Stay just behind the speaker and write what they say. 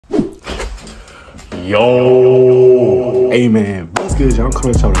Yo, hey man, what's good, y'all? I'm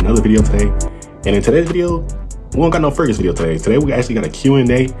coming at y'all with another video today. And in today's video, we don't got no Fergus video today. Today we actually got a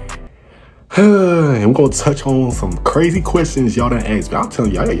Q&A. And we're gonna touch on some crazy questions y'all done asked me. I'm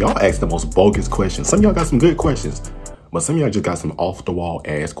telling y'all asked the most bogus questions. Some of y'all got some good questions, but some of y'all just got some off the wall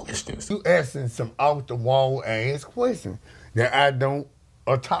ass questions. You asking some off the wall ass questions that I don't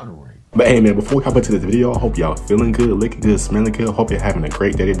tolerate. But hey man, before we hop into this video, I hope y'all feeling good, looking good, smelling good. Hope you're having a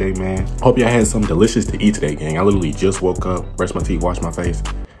great day today, man. Hope y'all had something delicious to eat today, gang. I literally just woke up, brushed my teeth, washed my face,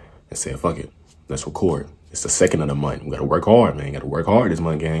 and said, fuck it, let's record. It's the second of the month. We gotta work hard, man. Gotta work hard this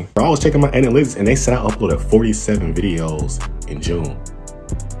month, gang. I was checking my analytics and they said I uploaded 47 videos in June.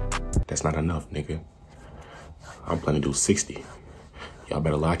 That's not enough, nigga. I'm planning to do 60. Y'all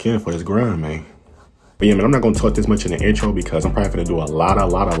better lock in for this grind, man. But yeah, man, I'm not gonna talk this much in the intro because I'm probably gonna do a lot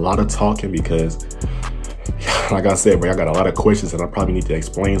of talking because, like I said, bro, I got a lot of questions and I probably need to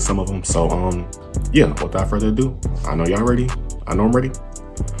explain some of them. So, yeah, without further ado, I know y'all ready. I know I'm ready.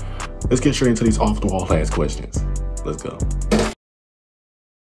 Let's get straight into these off-the-wall ass questions. Let's go.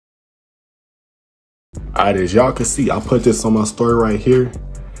 All right, as y'all can see, I put this on my story right here.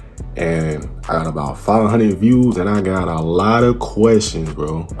 And I got about 500 views and I got a lot of questions,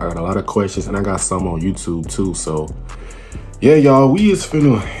 bro. I got a lot of questions and I got some on YouTube too. So yeah, y'all, we is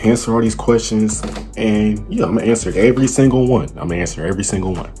finna answer all these questions and yeah, I'm gonna answer every single one. So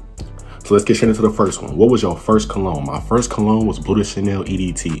let's get straight into the first one. What was your first cologne? My first cologne was Bleu de Chanel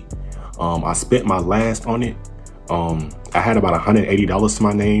EDT. I spent my last on it. I had about $180 to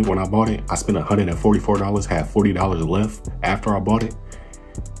my name when I bought it. I spent $144, had $40 left after I bought it.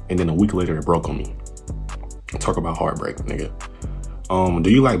 And then a week later, it broke on me. Talk about heartbreak, nigga. Do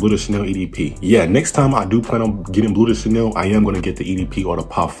you like Bleu de Chanel EDP? Yeah, next time I do plan on getting Bleu de Chanel, I am gonna get the EDP or the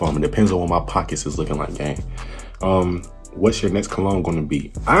Parfum. It depends on what my pockets is looking like, gang. What's your next cologne gonna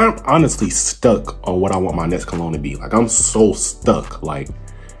be? I'm honestly stuck on what I want my next cologne to be. Like, I'm so stuck. Like,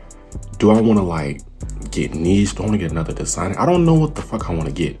 do I wanna like get niche? Do I wanna get another designer? I don't know what the fuck I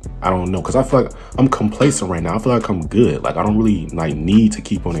wanna get. I don't know, cause I feel like I'm complacent right now. I feel like I'm good. Like, I don't really like need to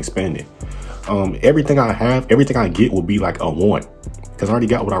keep on expanding. Everything I have, everything I get will be like a want, cause I already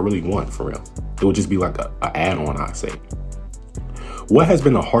got what I really want for real. It would just be like a add-on, I say. What has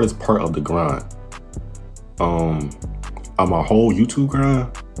been the hardest part of the grind? On my whole YouTube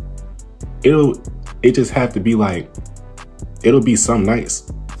grind, it just have to be like, it'll be some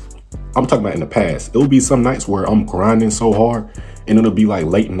nights. I'm talking about in the past. It'll be some nights where I'm grinding so hard and it'll be like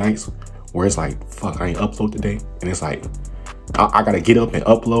late nights where it's like, fuck, I ain't upload today. And it's like, I gotta get up and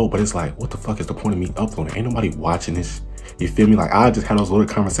upload, but it's like, what the fuck is the point of me uploading? Ain't nobody watching this. You feel me? Like, I just had those little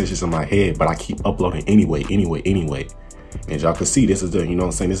conversations in my head, but I keep uploading anyway. And y'all can see this is the, you know what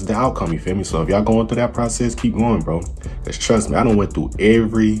I'm saying? This is the outcome, you feel me? So if y'all going through that process, keep going, bro. Cause trust me, I done went through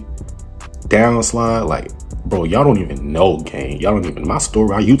every downslide. Like, bro, y'all don't even know, gang. Y'all don't even, my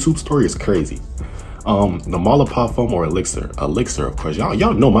YouTube story is crazy. The Mala Parfum or Elixr? Elixr, of course.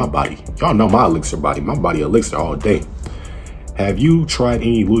 Y'all know my body. Y'all know my Elixr body. My body Elixr all day. Have you tried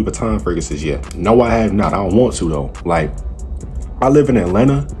any Louis Vuitton fragrances yet? No, I have not. I don't want to though. Like, I live in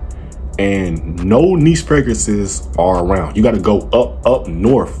Atlanta and no niche fragrances are around. You got to go up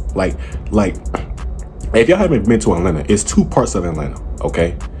north. Like, if y'all haven't been to Atlanta, it's two parts of Atlanta,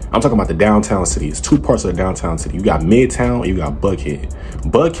 okay? I'm talking about the downtown city. It's two parts of the downtown city. You got Midtown and you got Buckhead.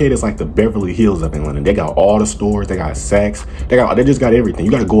 Buckhead is like the Beverly Hills of Atlanta. They got all the stores. They got Saks. They just got everything.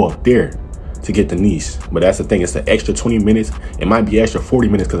 You got to go up there to get the niche. But that's the thing. It's the extra 20 minutes. It might be extra 40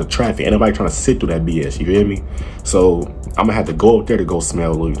 minutes because of traffic. Ain't nobody trying to sit through that BS. You feel me? So I'm gonna have to go up there to go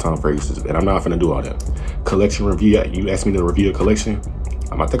smell Louis Vuitton fragrances, and I'm not gonna do all that. Collection review. You asked me to review a collection.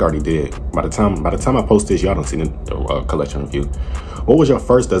 I think I already did. By the time I post this, y'all don't see the collection review. What was your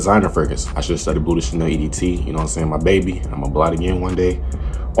first designer fragrance? I should have studied Bleu de Chanel EDT. You know what I'm saying? My baby. I'm gonna blind again one day.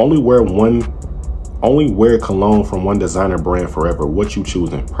 Only wear cologne from one designer brand forever. What you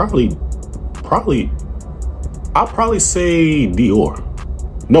choosing? I'll probably say Dior.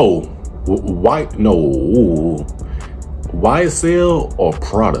 No, YSL or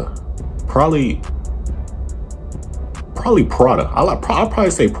Prada. Probably Prada. I'll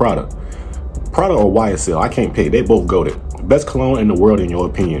probably say Prada. Prada or YSL. I can't pick. They both goated. Best cologne in the world, in your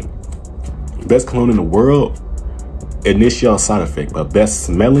opinion? Best cologne in the world? Initial side effect, but best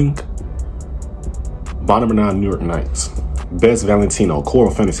smelling? Bottom 9 New York Nights. Best Valentino.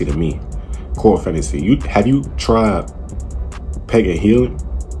 Coral Fantasy to me. Coral Fantasy. Have you tried Peg Helen?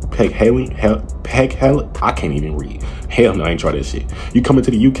 I can't even read. Hell no, I ain't tried that shit. You coming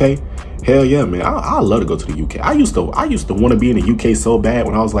to the UK? Hell yeah, man. I love to go to the UK. I used to want to be in the UK so bad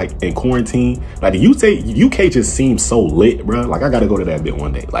when I was like in quarantine. Like the UK just seems so lit, bro. Like I gotta go to that bit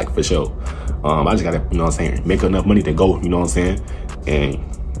one day, like for sure. I just gotta, you know what I'm saying, make enough money to go, you know what I'm saying, and, you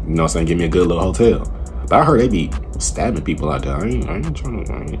know what I'm saying, give me a good little hotel. But I heard they be stabbing people out there. I ain't trying to, you know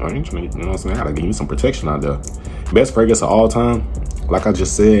what I'm saying, I gotta give me some protection out there. Best fragrance of all time, like I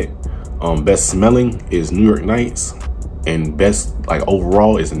just said, best smelling is New York Nights, and best, like,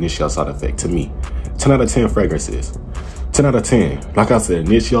 overall is Initial Side Effect to me. 10 out of 10 fragrances. 10 out of 10. Like I said,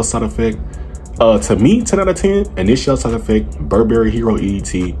 Initial Side Effect. To me, 10 out of 10, Initial Side Effect, Burberry Hero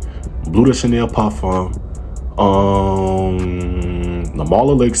EDT, Bleu de Chanel Parfum, the Mall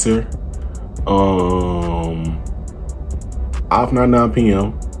Elixr, 599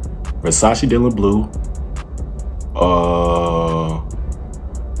 PM, Versace Dylan Blue,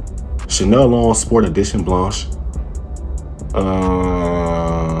 Chanel Long Sport Edition Blanche,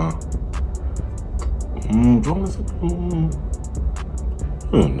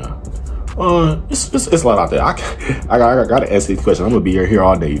 it's a lot out there. I gotta answer these questions. I'm gonna be here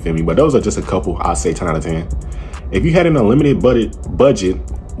all day, you feel me? But those are just a couple. I say 10 out of 10. If you had an unlimited budget,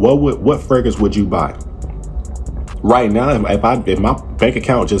 what fragrance would you buy? Right now, if my bank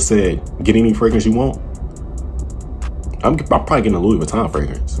account just said get any fragrance you want, I'm probably getting a Louis Vuitton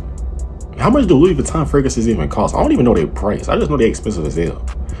fragrance. How much do Louis Vuitton fragrances even cost? I don't even know their price. I just know they're expensive as hell.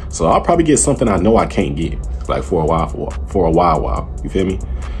 So I'll probably get something I know I can't get, like for a while. You feel me?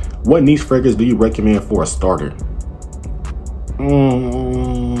 What niche fragrance do you recommend for a starter?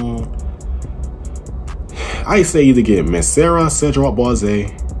 I say either get Mancera, Cedroc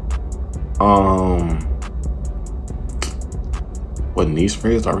Boise. What niche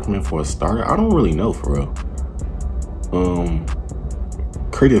fragrance do I recommend for a starter? I don't really know for real.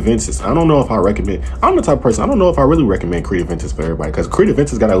 Creative Ventus. I don't know if I recommend. I'm the type of person, I don't know if I really recommend Creative Ventus for everybody, because Creative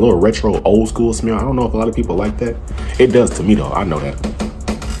Ventus got a little retro old school smell. I don't know if a lot of people like that. It does to me though. I know that.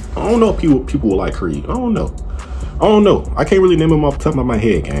 I don't know if people will like Creed. I don't know. I can't really name them off the top of my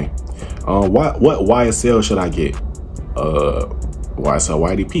head, gang. What YSL should I get? YSL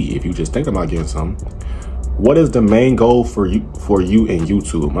YDP. If you just think about getting something. What is the main goal for you in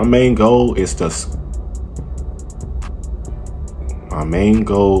YouTube? My main goal is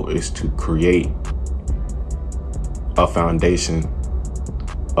to create a foundation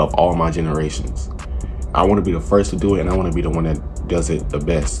of all my generations. I want to be the first to do it, and I want to be the one that does it the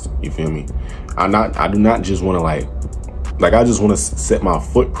best. You feel me? I do not just want to like I just want to set my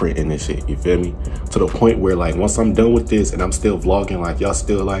footprint in this shit. You feel me? To the point where, like, once I'm done with this and I'm still vlogging, like, y'all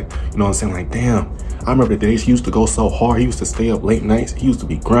still like, you know what I'm saying? Like, damn, I remember the days he used to go so hard. He used to stay up late nights. He used to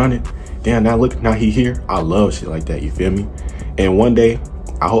be grinding. Damn, now he here. I love shit like that. You feel me? And one day,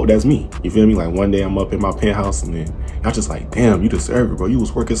 I hope that's me. You feel me? Like, one day I'm up in my penthouse and then y'all just like, damn, you deserve it, bro. You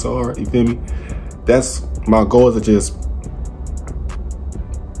was working so hard. You feel me? That's my goal, is to just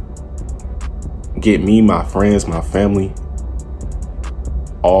get me, my friends, my family,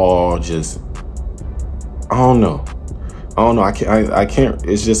 all just, I don't know. I can't,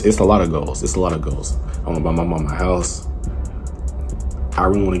 it's a lot of goals. It's a lot of goals. I want to buy my mom a house. I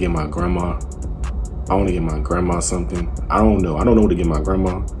really want to get my grandma. I want to get my grandma something. I don't know what to get my grandma.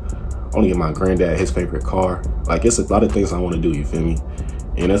 I want to get my granddad his favorite car. Like, it's a lot of things I want to do, you feel me?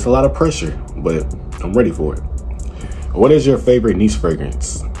 And it's a lot of pressure, but I'm ready for it. What is your favorite niche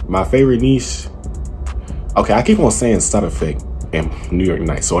fragrance? My favorite niche, okay, I keep on saying Side Effect and New York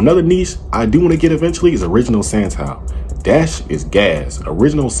Nights. So another niche I do want to get eventually is Original Santal. Dash is gas.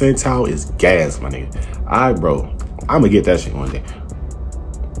 Original Santal is gas, my nigga. Bro, I'm gonna get that shit one day.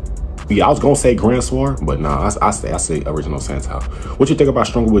 Yeah, I was gonna say Grand Soir, but nah, I say Original Santal. What you think about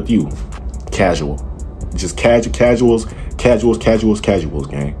Stronger With You? Casual. Just casuals,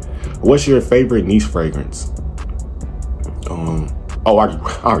 gang. What's your favorite niche fragrance? Oh, I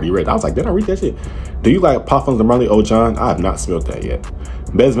already read that. I was like, did I read that shit? Do you like Parfums de Marley Eau John? I have not smelled that yet.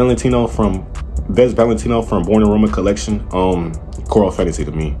 Best Valentino from Born in Roma collection. Coral Fantasy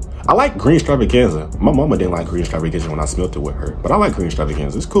to me. I like Green Stravaganza. My mama didn't like Green Stravaganza when I smelled it with her, but I like Green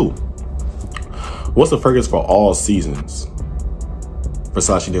Stravaganza. It's cool. What's the fragrance for all seasons?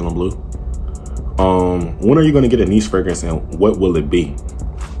 Versace Dylan Bleu. When are you gonna get a niche fragrance, and what will it be?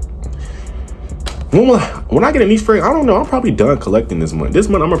 When I get a niche fragrance, I don't know. I'm probably done collecting this month. This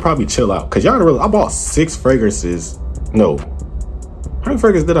month I'm gonna probably chill out, cause y'all don't really. I bought 6 fragrances. No, how many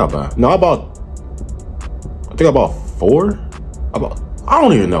fragrances did I buy? No, I think I bought 4. I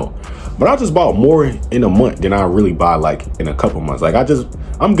don't even know. But I just bought more in a month than I really buy like in a couple months. Like,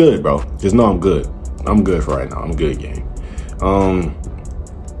 I'm good, bro. Just know I'm good. I'm good for right now. I'm good, gang.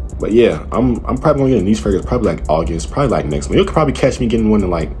 But yeah, I'm probably gonna get a niche fragrance probably like August, probably like next month. You'll probably catch me getting one in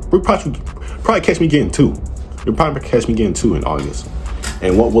like, probably catch me getting 2. You'll probably catch me getting 2 in August.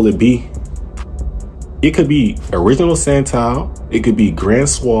 And what will it be? It could be Original Santal. It could be Grand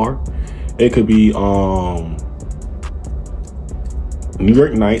Soir. It could be New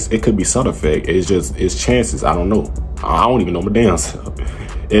York Nights. It could be Sun Effect. It's chances. I don't know. I don't even know my damn self.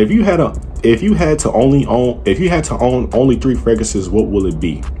 If you had to own only 3 fragrances, what will it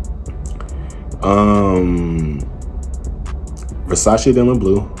be? Versace Dylan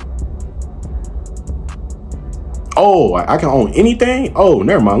Blue. Oh, I can own anything? Oh,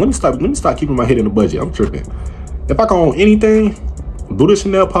 never mind. Let me stop keeping my head in the budget. I'm tripping. If I can own anything, Bleu de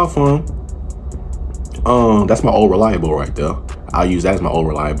Chanel Parfum. That's my old reliable right there. I'll use that as my old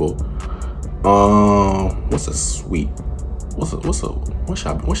reliable. What's a sweet? What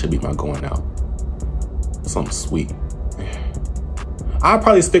should be my going out? Something sweet. I'll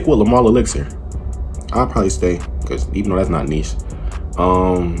probably stick with Lamar Elixr. I'll probably stay, because even though that's not niche.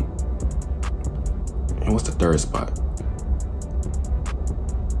 And what's the third spot?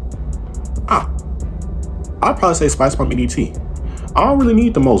 I'll probably say Spice Bomb EDT. I don't really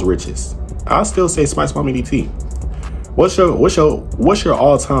need the most richest. I'll still say Spice Bomb EDT. What's your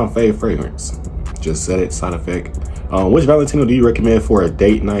all-time fave fragrance? Just said it. Side effect. Which Valentino do you recommend for a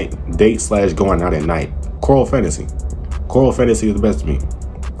date / going out at night? Coral Fantasy. Coral Fantasy is the best to me.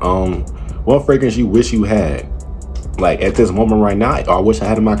 What fragrance you wish you had? Like at this moment right now, or I wish I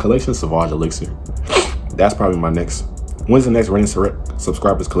had in my collection? Sauvage Elixr. That's probably my next. When's the next Rain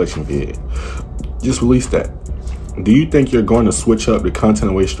Subscribers collection vid? Just release that. Do you think you're going to switch up the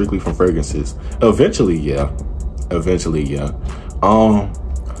content away strictly from fragrances? Eventually, yeah. Eventually, yeah.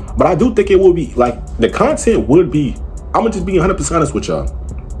 But I do think it will be like the content would be. I'm gonna just be 100% honest with y'all.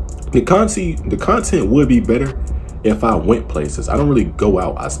 The content would be better if I went places. I don't really go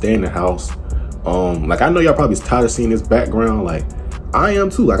out. I stay in the house. Like I know y'all probably tired of seeing this background. Like I am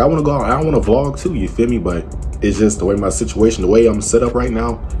too. Like I want to go out. I want to vlog too. You feel me? But it's just the way my situation, the way I'm set up right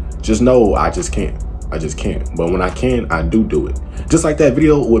now. Just know I just can't. I just can't. But when I can, I do it. Just like that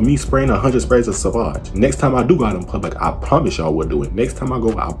video with me spraying 100 sprays of Sauvage. Next time I do go out in public, I promise y'all will do it. Next time I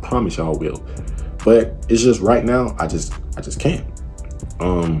go, I promise y'all will. But it's just right now, I just can't.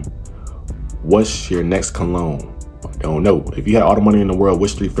 What's your next cologne? I don't know. If you had all the money in the world,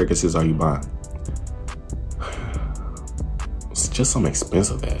 which 3 fragrances are you buying? It's just some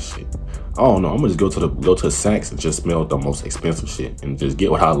expensive ass shit. I don't know. I'm gonna just go to Saks and just smell the most expensive shit and just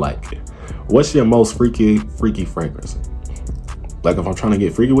get what I like. What's your most freaky fragrance? Like if I'm trying to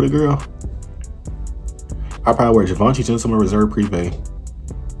get freaky with a girl, I probably wear Givenchy Gentleman Reserve Privé.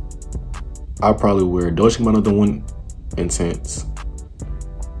 I probably wear Dolce & Gabbana The One Intense,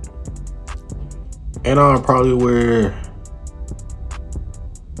 and I'll probably wear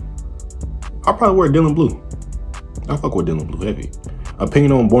Dylan Blue. I fuck with Dylan Blue heavy.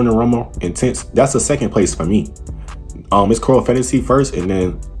 Opinion on Born in Roma Intense. That's the second place for me. It's Coral Fantasy first, and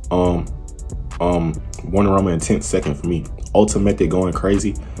then Born in Roma Intense second for me. Ultimate going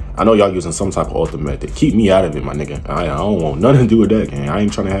crazy. I know y'all using some type of Ultimate. Keep me out of it, my nigga. I don't want nothing to do with that, gang. I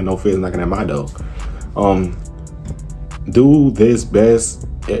ain't trying to have no fizz knocking at my door. Do this, bruh.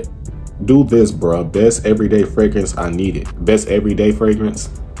 Best everyday fragrance I needed. Best everyday fragrance.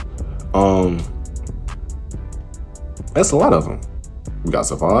 That's a lot of them. You got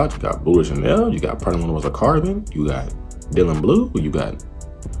Sauvage, you got Bleu de Chanel, you got Prada Rossa Carbon, you got Dylan Blue, you got a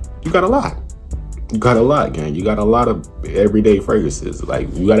lot. You got a lot, gang. You got a lot of everyday fragrances. Like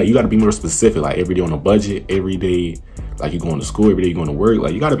you gotta be more specific. Like every day on a budget, every day, like you going to school, every day you going to work.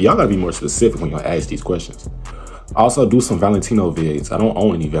 Like y'all gotta be more specific when y'all ask these questions. Also do some Valentino vids. I don't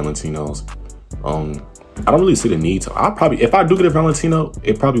own any Valentinos. I don't really see the need to. If I do get a Valentino,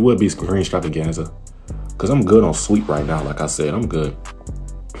 it probably would be green Stravaganza. Cause I'm good on sweet right now. Like I said, I'm good.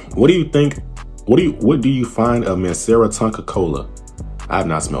 What do you think? What do you find of Mancera Tonka Cola? I have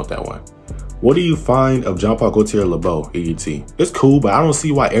not smelled that one. What do you find of Jean Paul Gaultier Le Beau EDT? It's cool, but I don't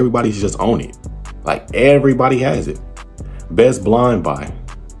see why everybody's just on it. Like everybody has it. Best blind buy.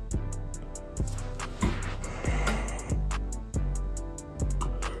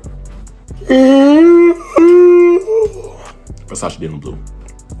 Versace Dylan Blue.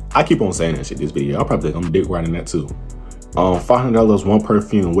 I keep on saying that shit this video. I'll probably think I'm dick riding that too. $500 one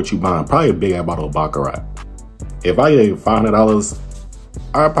perfume. What you buying? Probably a big ass bottle of Baccarat. If I get $500,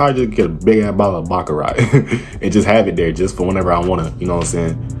 I'll probably just get a big ass bottle of Baccarat and just have it there just for whenever I want to. You know what I'm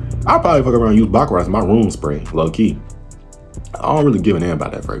saying? I'll probably fuck around and use Baccarat as my room spray, low key. I don't really give a damn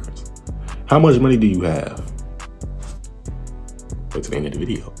about that fragrance. How much money do you have? Wait till the end of the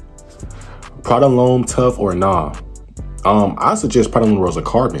video. Prada L'Homme tough or nah? I suggest Prada Rossa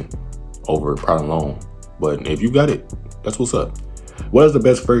Carbon over Prada L'Homme, but if you got it, that's what's up. What is the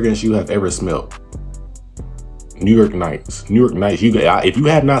best fragrance you have ever smelled? New York Nights. New York Nights. If you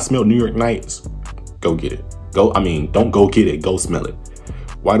have not smelled New York Nights, go get it. Don't go get it. Go smell it.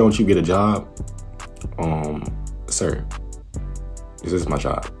 Why don't you get a job? Sir, this is my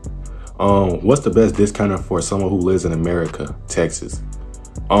job. What's the best discounter for someone who lives in America, Texas?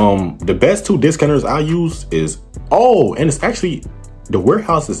 The best 2 discounters I use is, and it's actually, the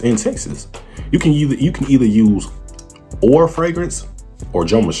warehouse is in Texas. You can either use Or Fragrance or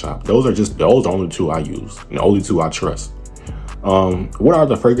Joma Shop. Those are the only 2 I use, and the only 2 I trust. What are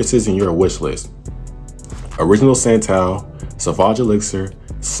the fragrances in your wish list? Original Santal, Sauvage Elixr,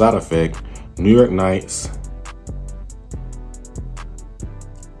 Side Effect, New York Nights.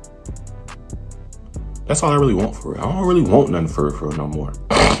 That's all I really want for real. I don't really want nothing for real no more.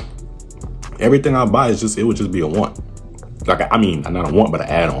 Everything I buy it would just be a want. Like, I mean, not a want, but an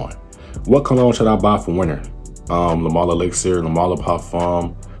add-on. What cologne should I buy for winter? Le Male Elixir, Le Male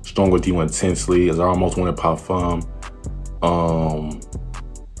Parfum, Strong With You Intensely, Is Almost Winter Parfum.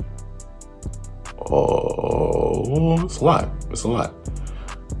 It's a lot. It's a lot.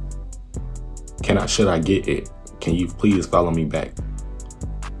 Should I get it? Can you please follow me back?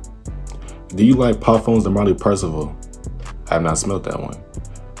 Do you like Parfums de Marley Percival? I have not smelled that one.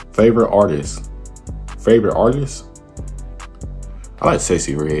 Favorite artist? Favorite artist? I like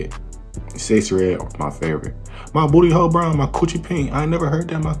Sexy Red. Sexy Red, my favorite. My booty hole brown, my coochie pink. I ain't never heard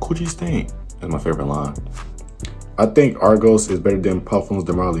that, my coochie stink. That's my favorite line. I think Argos is better than Parfums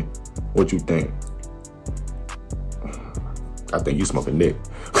de Marley. What you think? I think you smoking dick.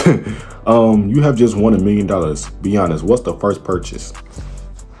 You have just won $1 million. Be honest, what's the first purchase?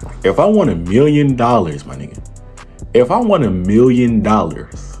 If I won $1 million, my nigga. If I won $1 million,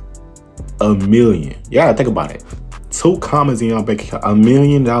 $1 million. You gotta think about it. 2 commas in your bank account, $1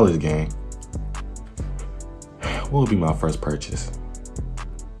 million, gang. What would be my first purchase?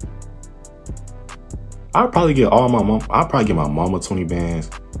 I'd probably get my mama 20 bands.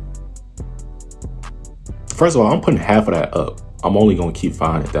 First of all, I'm putting half of that up. I'm only gonna keep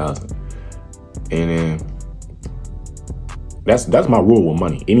 500,000. And then that's my rule with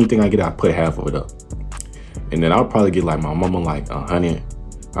money. Anything I get, I put half of it up. And then I'll probably get like my mama like 100.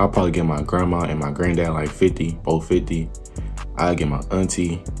 I'll probably get my grandma and my granddad like 50, both 50. I'll get my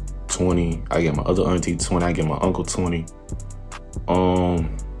auntie 20. I get my other auntie 20. I get my uncle 20. I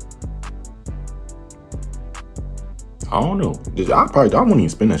don't know. I won't even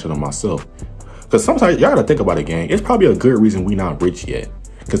spend that shit on myself. Cause sometimes y'all gotta think about it, gang. It's probably a good reason we not rich yet.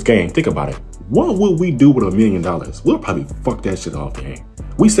 Cause gang, think about it. What would we do with $1 million? We'll probably fuck that shit off, gang.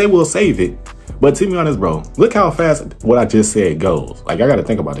 We say we'll save it, but to be honest, bro, look how fast what I just said goes. Like, I gotta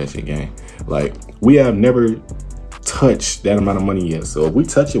think about that shit, gang. Like, we have never touched that amount of money yet. So if we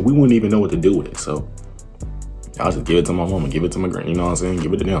touch it, we wouldn't even know what to do with it. So I'll just give it to my mom and give it to my grand. You know what I'm saying?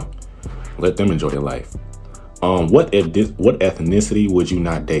 Give it to them. Let them enjoy their life. What ethnicity would you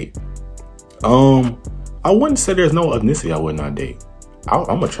not date? I wouldn't say there's no ethnicity I would not date.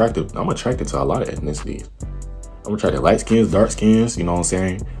 I'm attracted to a lot of ethnicities. I'm attracted to light skins, dark skins, you know what I'm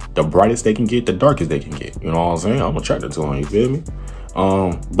saying? The brightest they can get, the darkest they can get. You know what I'm saying? I'm attracted to them, you feel me?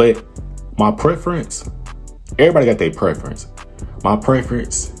 But my preference, everybody got their preference. My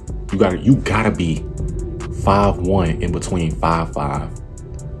preference, you gotta be 5'1" in between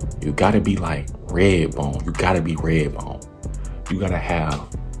 5'5". You gotta be like red bone. You gotta be red bone. You gotta have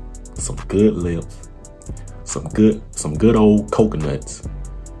some good lips, some good old coconuts,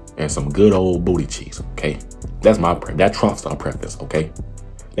 and some good old booty cheeks, okay? That's my that trumps our preference, okay?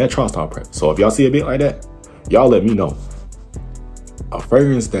 That trumps our preference. So if y'all see a bit like that, y'all let me know. A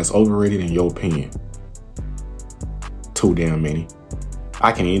fragrance that's overrated in your opinion. Too damn many.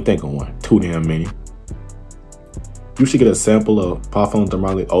 I can't even think of one. Too damn many. You should get a sample of Parfum de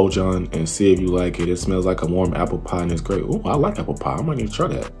Marley Old John and see if you like it. It smells like a warm apple pie and it's great. Ooh, I like apple pie. I might need to try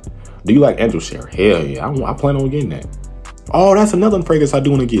that. Do you like angel share? Hell yeah. I plan on getting that. Oh, that's another fragrance I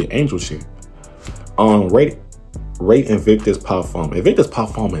do want to get. Angel share. Rate Invictus Parfum. Invictus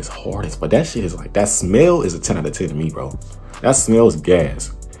Parfum is hardest, but that shit is like, that smell is a 10 out of 10 to me, bro. That smells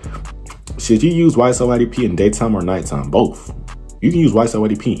gas. Should you use YSL IDP in daytime or nighttime? Both. You can use YSL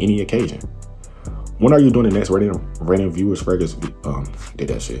IDP any occasion. When are you doing the next random viewers fragrance? Did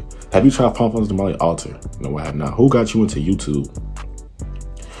that shit. Have you tried Parfums de Marley Alter? No, I have not. Who got you into YouTube?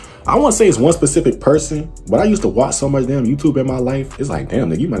 I won't say it's one specific person, but I used to watch so much damn YouTube in my life. It's like, damn,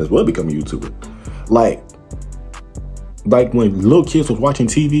 nigga, you might as well become a YouTuber. Like when little kids was watching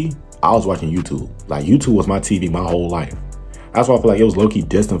TV, I was watching YouTube. Like, YouTube was my TV my whole life. That's why I feel like it was low-key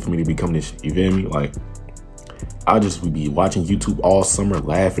destined for me to become this shit. You feel me? Like, I just would be watching YouTube all summer,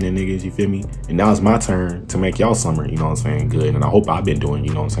 laughing at niggas, you feel me? And now it's my turn to make y'all summer, you know what I'm saying, good. And I hope I've been doing,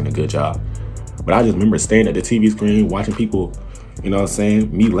 you know what I'm saying, a good job. But I just remember staying at the TV screen, watching people, you know what I'm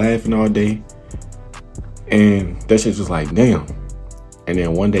saying, me laughing all day. And that shit's just like, damn. And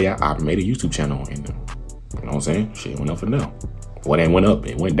then one day I made a YouTube channel, and you know what I'm saying? Shit went up from there. Well, it went up,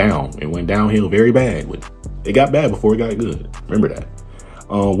 it went down. It went downhill very bad. It got bad before it got good. Remember that.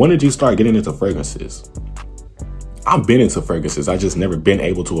 When did you start getting into fragrances? I've been into fragrances. I just never been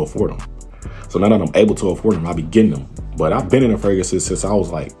able to afford them. So now that I'm able to afford them, I'll be getting them. But I've been into fragrances since I was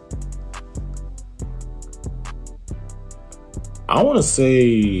like, I want to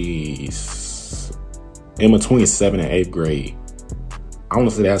say in between 7th and 8th grade. I want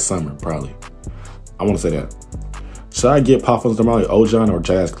to say that summer, probably. I want to say that. Should I get Parfums de Marley Ojon or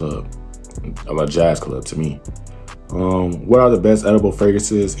Jazz Club? I love Jazz Club to me. What are the best edible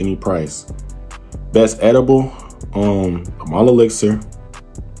fragrances? Any price? Best edible? I'm all Elixr.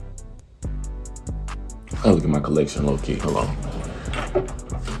 I'll look at my collection low key. Hold on.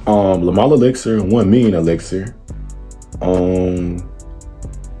 Lamal Elixr, 1 million Elixr.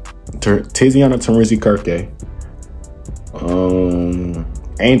 Tiziana Terenzi Kirke.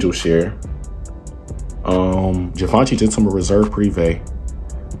 Angel Share. Givenchy Gentleman Reserve Privé.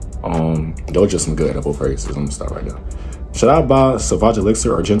 Those are just some good edible fragrances. I'm gonna stop right now. Should I buy Sauvage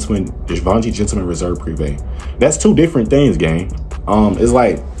Elixr or Givenchy Gentleman Reserve Privé? That's two different things, gang. It's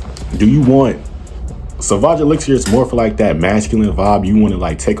like, do you want Sauvage Elixr is more for like that masculine vibe. You want to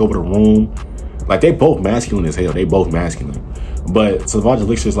like take over the room. Like they both masculine as hell. They both masculine. But Sauvage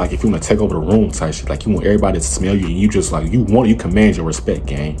Elixr is like if you want to take over the room type shit. Like you want everybody to smell you and you just like you command your respect,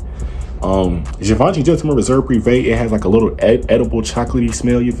 gang. Givenchy Gentleman Reserve Privé, it has like a little edible chocolatey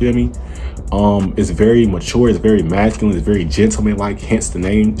smell, you feel me? It's very mature, it's very masculine, it's very gentleman-like, hence the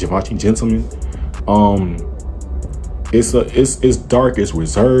name Givenchy Gentleman. It's dark, it's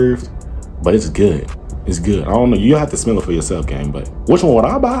reserved, but it's good. It's good. I don't know, you have to smell it for yourself, gang, but which one would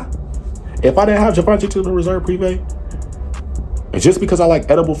I buy? If I didn't have Givenchy Gentleman Reserve Privé, and just because I like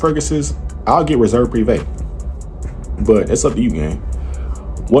edible fragrances, I'll get Reserve Privé. But it's up to you, gang.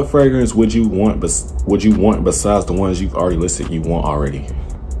 What fragrance would you want besides the ones you've already listed you want already?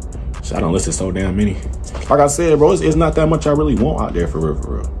 I don't listen so damn many. Like I said, bro, it's not that much I really want out there for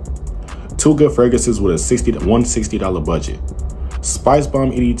real. 2 good fragrances with a $160 budget. Spice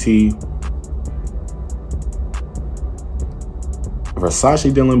Bomb EDT,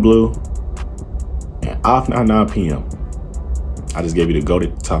 Versace Dylan Bleu, and Off 99 PM. I just gave you the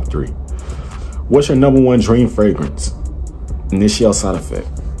goated top 3. What's your #1 dream fragrance? Initial side effect.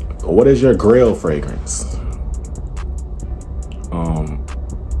 What is your grail fragrance?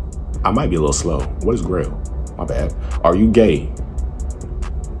 I might be a little slow. What is grail? My bad. Are you gay?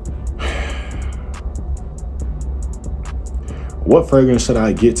 What fragrance should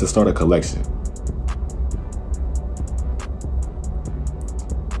I get to start a collection?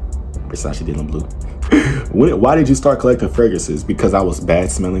 Versace Dylan Bleu. Why did you start collecting fragrances? Because I was bad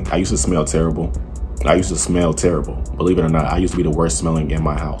smelling. I used to smell terrible. Believe it or not, I used to be the worst smelling in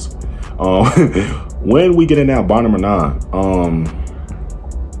my house. When we get in now, bar number 9.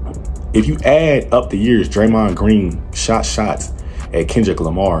 If you add up the years, Draymond Green shots at Kendrick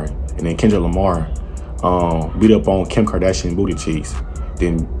Lamar, and then Kendrick Lamar beat up on Kim Kardashian booty cheeks,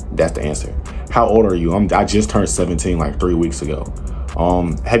 then that's the answer. How old are you? I just turned 17 like 3 weeks ago.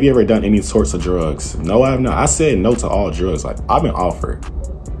 Have you ever done any sorts of drugs? No, I have not. I said no to all drugs. Like I've been offered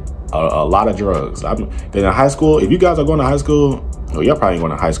a lot of drugs. In high school, if you guys are going to high school, well, you're probably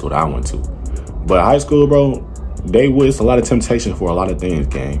going to high school that I went to. But high school, bro, it's a lot of temptation for a lot of things,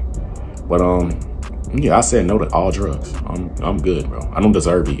 gang. But yeah, I said no to all drugs. I'm good, bro. I don't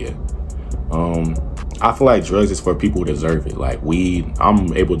deserve it yet. I feel like drugs is for people who deserve it. Like weed,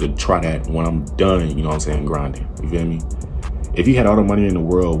 I'm able to try that when I'm done, you know what I'm saying, grinding. You feel me? If you had all the money in the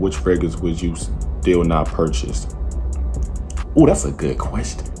world, which fragrance would you still not purchase? Oh, that's a good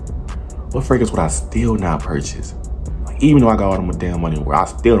question. What fragrance would I still not purchase? Like, even though I got all the damn money in the world, I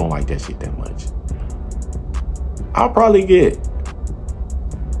still don't like that shit that much. I probably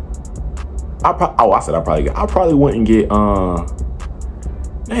wouldn't get,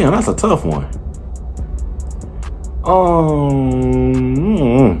 damn, that's a tough one.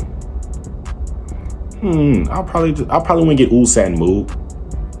 I probably wouldn't get Oud Satin Mood.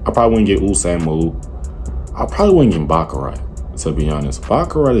 I probably wouldn't get Baccarat, to be honest.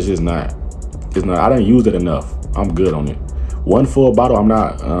 Baccarat is just not, I didn't use it enough. I'm good on it. One full bottle, I'm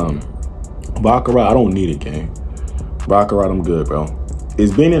not, Baccarat, I don't need it, gang. Baccarat, I'm good, bro.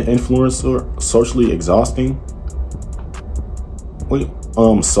 Is being an influencer socially exhausting?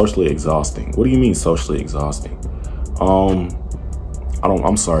 Socially exhausting. What do you mean socially exhausting?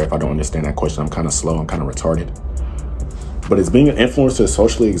 I'm sorry if I don't understand that question. I'm kind of slow. I'm kind of retarded. But is being an influencer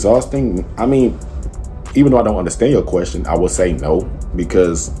socially exhausting? I mean, even though I don't understand your question, I would say no,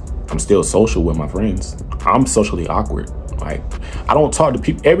 because I'm still social with my friends. I'm socially awkward. Like, I don't talk to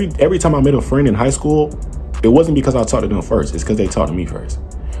people. Every time I met a friend in high school, it wasn't because I talked to them first. It's because they talked to me first.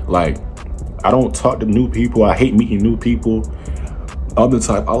 Like, I don't talk to new people. I hate meeting new people. I'm the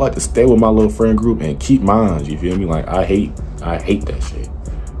type, I like to stay with my little friend group and keep mine. You feel me? Like, I hate that shit.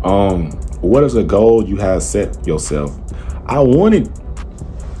 What is a goal you have set yourself? I wanted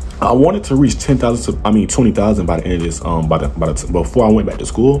to reach 20,000 by the end of this, before I went back to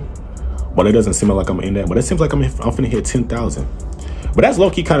school. But it doesn't seem like I'm in that. But it seems like I'm finna hit 10,000. But that's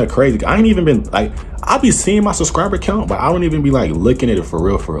low-key kind of crazy. I ain't even been, like, I be seeing my subscriber count, but I don't even be, like, looking at it for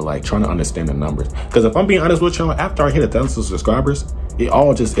real, like, trying to understand the numbers. Because if I'm being honest with y'all, after I hit 1,000 subscribers, it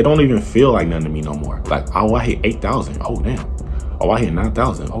don't even feel like nothing to me no more. Like, oh, I hit 8,000. Oh, damn. Oh, I hit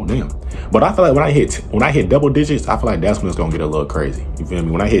 9,000. Oh, damn. But I feel like when I hit double digits, I feel like that's when it's gonna get a little crazy. You feel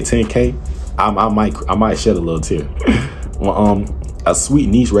me? When I hit 10K, I might shed a little tear. Well, a sweet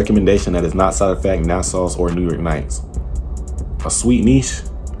niche recommendation that is not Side Effect, Nassau's, or New York Nights. A sweet niche,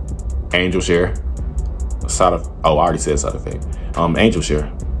 Angel Share. I already said Side Effect. Angel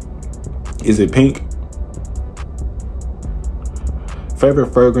Share. Is it pink?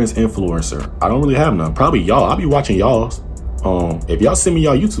 Favorite fragrance influencer? I don't really have none. Probably y'all. I'll be watching y'all's. If y'all send me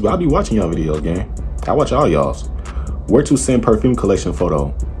y'all YouTube, I'll be watching y'all videos, gang. I watch all y'all's. Where to send perfume collection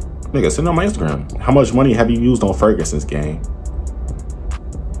photo? Nigga, send on my Instagram. How much money have you used on fragrances, gang?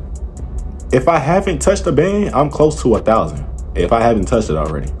 If I haven't touched a band, I'm close to 1,000. If I haven't touched it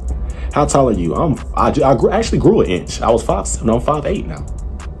already. How tall are you? I actually grew an inch. I was 5'7", I'm 5'8" now.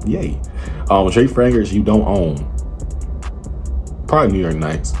 Yay. Drake fragrance you don't own. Probably New York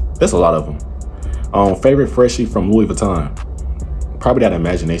Nights. There's a lot of them. Favorite freshie from Louis Vuitton. Probably that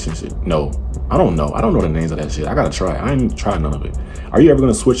Imagination shit. No, I don't know. I don't know the names of that shit. I gotta try. I ain't tried none of it. Are you ever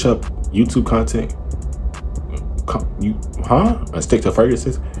gonna switch up YouTube content? And stick to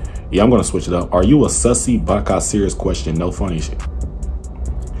fragrances? Yeah, I'm gonna switch it up. Are you a sussy baka serious question? No funny shit.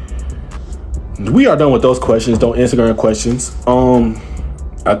 We are done with those questions. Don't Instagram questions.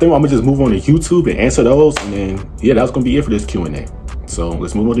 I think I'm gonna just move on to YouTube and answer those, and then yeah, that's gonna be it for this Q&A. So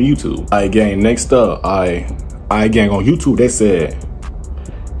let's move on to YouTube. All right, gang. Next up, I gang on YouTube. They said,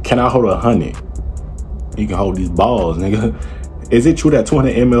 "Can I hold 100?" You can hold these balls, nigga. Is it true that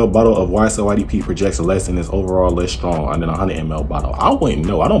 200 ml bottle of YSL YDP projects less and is overall less strong than a 100 ml bottle? I wouldn't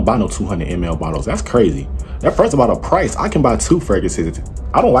know. I don't buy no 200 ml bottles. That's crazy. That first about a price, I can buy 2 fragrances.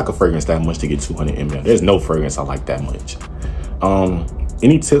 I don't like a fragrance that much to get 200 ml. There's no fragrance I like that much.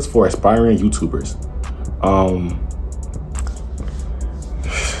 Any tips for aspiring YouTubers?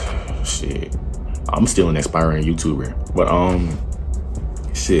 Shit, I'm still an aspiring YouTuber,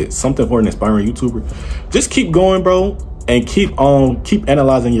 but shit, something for an aspiring YouTuber. Just keep going, bro. And keep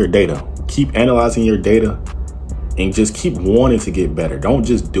analyzing your data. Keep analyzing your data and just keep wanting to get better. Don't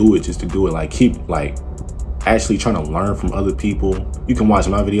just do it just to do it. Like, keep actually trying to learn from other people. You can watch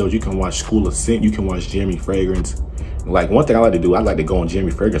my videos. You can watch School of Scent. You can watch Jeremy Fragrance. Like, one thing I like to do, I like to go on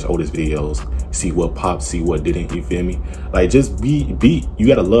Jeremy Fragrance oldest videos, see what popped, see what didn't. You feel me? Like, just be. You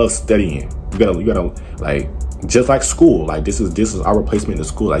gotta love studying. You gotta like, just like school. Like, this is our replacement to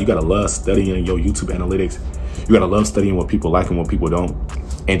school. Like, you gotta love studying your YouTube analytics. You gotta love studying what people like and what people don't,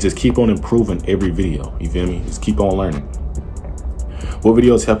 and just keep on improving every video. You feel me? Just keep on learning. What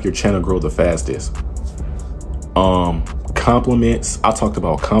videos help your channel grow the fastest? Compliments. I talked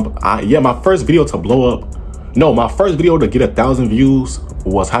about my first video to blow up. No, my first video to get 1,000 views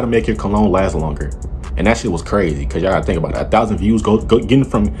was how to make your cologne last longer, and that shit was crazy. Cause y'all gotta think about it. 1,000 views, getting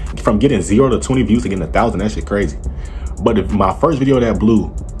from getting 0 to 20 views to getting 1,000. That shit crazy. But if my first video that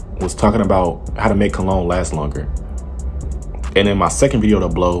blew was talking about how to make cologne last longer. And then my second video to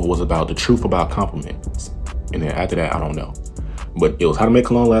blow was about the truth about compliments. And then after that, I don't know. But it was how to make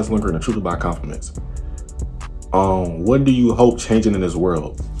cologne last longer and the truth about compliments. What do you hope changing in this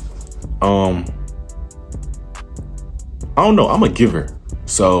world? I don't know. I'm a giver.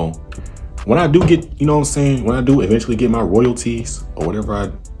 So when I do get, you know what I'm saying? When I do eventually get my royalties or whenever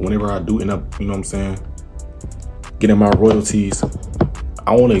I do end up, you know what I'm saying? Getting my royalties,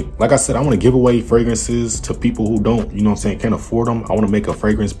 I want to, like I said, I want to give away fragrances to people who don't, you know what I'm saying, can't afford them. I want to make a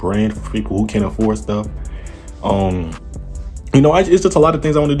fragrance brand for people who can't afford stuff. You know, it's just a lot of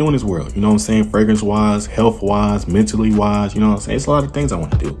things I want to do in this world. You know what I'm saying? Fragrance wise, health wise, mentally wise, you know what I'm saying? It's a lot of things I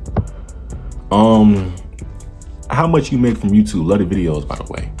want to do. How much you make from YouTube? Love the videos, by the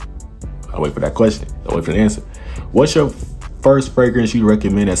way. I'll wait for that question. I'll wait for the answer. What's your first fragrance you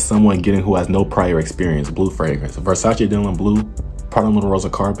recommend as someone getting who has no prior experience? Bleu fragrance. Versace Dylan Bleu. Prada Rossa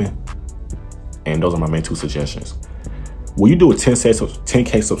Carbon, and those are my main 2 suggestions. Will you do a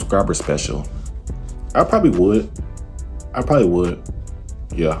 10K subscriber special? I probably would.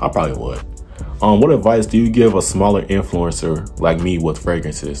 Yeah, I probably would. What advice do you give a smaller influencer like me with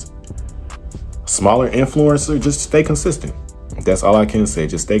fragrances? Smaller influencer, just stay consistent. That's all I can say.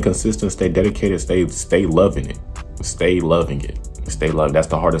 Just stay consistent, stay dedicated, stay loving it. Stay loving it. That's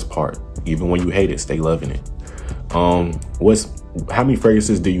the hardest part. Even when you hate it, stay loving it. How many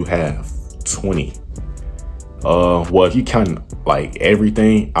fragrances do you have? 20. Well, if you count like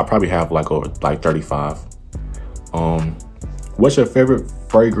everything, I probably have like over like 35. What's your favorite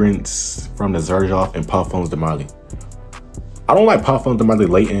fragrance from the Sauvage and Parfums de Marly? I don't like Parfums de Marly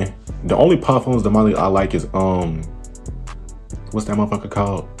Leighton. The only Parfums de Marly I like is what's that motherfucker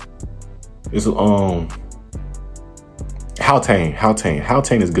called? It's Houghton.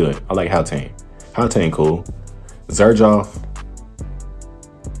 Houghton is good. I like Houghton. Houghton cool. Sauvage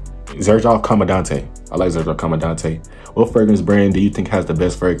Commandante. I like Sauvage Commandante. What fragrance brand do you think has the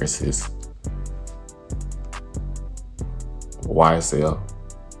best fragrances? YSL,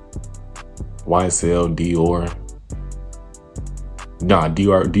 Dior. Nah,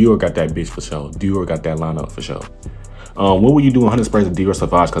 Dior got that bitch for sure. Dior got that lineup for sure. What will you do 100 sprays of Dior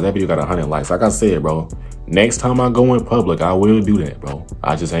Sauvage? Because that video got 100 likes. Like I said, bro, next time I go in public, I will do that, bro.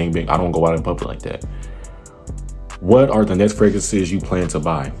 I don't go out in public like that. What are the next fragrances you plan to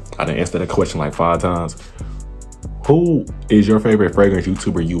buy? I done answered that question like 5 times. Who is your favorite fragrance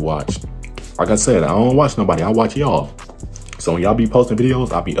YouTuber you watch? Like I said, I don't watch nobody. I watch y'all. So when y'all be posting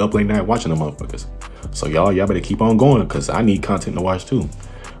videos, I'll be up late night watching them motherfuckers. So y'all better keep on going because I need content to watch too.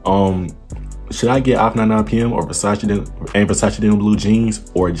 Should I get off 99 PM or Versace Denim Blue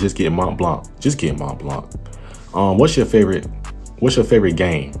jeans, or just get Mont Blanc? Just get Mont Blanc. What's your favorite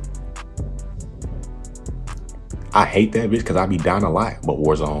game? I hate that bitch because I be down a lot, but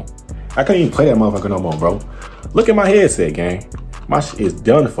Warzone. I can't even play that motherfucker no more, bro. Look at my headset, gang. My shit is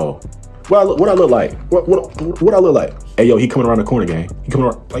done for. What I look like? What I look like? Hey, yo, he coming around the corner, gang. He coming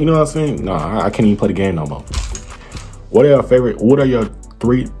around, you know what I'm saying? Nah, I can't even play the game no more. What are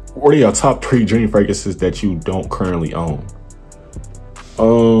your top 3 dream fragrances that you don't currently own?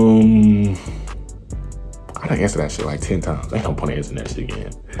 I done answered that shit like 10 times. I ain't gonna point answering that shit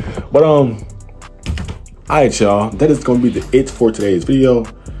again. But alright, y'all. That is gonna be it for today's video.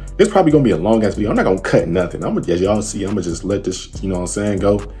 It's probably gonna be a long ass video. I'm not gonna cut nothing. As y'all see, I'm gonna just let this, you know what I'm saying,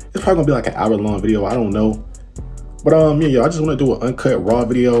 go. It's probably gonna be like an hour-long video. I don't know. But yeah, y'all, I just want to do an uncut raw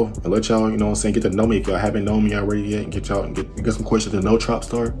video and let y'all, you know what I'm saying, get to know me if y'all haven't known me already yet, and get some questions to know Trop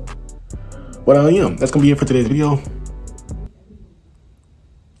Star. But yeah, that's gonna be it for today's video.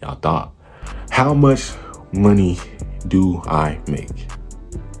 Y'all thought, how much money do I make?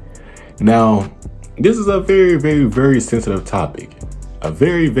 Now, this is a very, very, very sensitive topic. A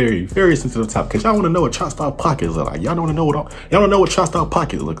very, very, very sensitive topic, because y'all want to know what Trop Star pockets look like. Y'all don't know what Trop Star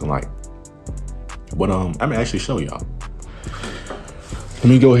pockets looking like. But I'm gonna actually show y'all. Let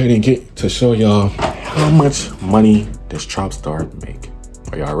me go ahead and get to show y'all how much money does Trop Star make.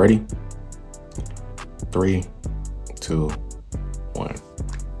 Are y'all ready? 3, 2, 1.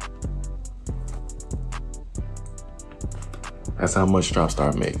 That's how much Trop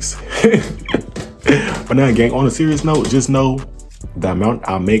Star makes. But now, gang, on a serious note, just know the amount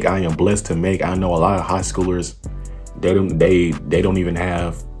I make, I am blessed to make. I know a lot of high schoolers, they don't even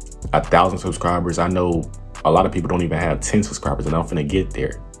have 1,000 subscribers. I know a lot of people don't even have 10 subscribers, and I'm finna get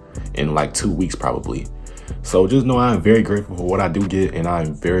there in like 2 weeks probably. So just know I am very grateful for what I do get, and I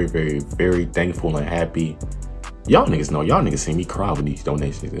am very, very, very thankful and happy. Y'all niggas see me cry with these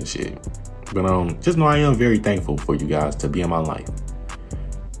donations and shit. But just know I am very thankful for you guys to be in my life.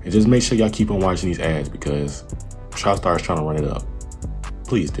 And just make sure y'all keep on watching these ads, because Trop Star is trying to run it up.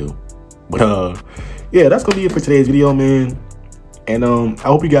 Please do. But yeah, that's gonna be it for today's video, man. And I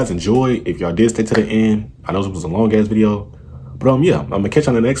hope you guys enjoyed. If y'all did stay to the end, I know this was a long ass video, but yeah, I'm gonna catch you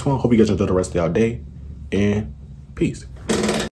on the next one. Hope you guys enjoy the rest of y'all day, and peace.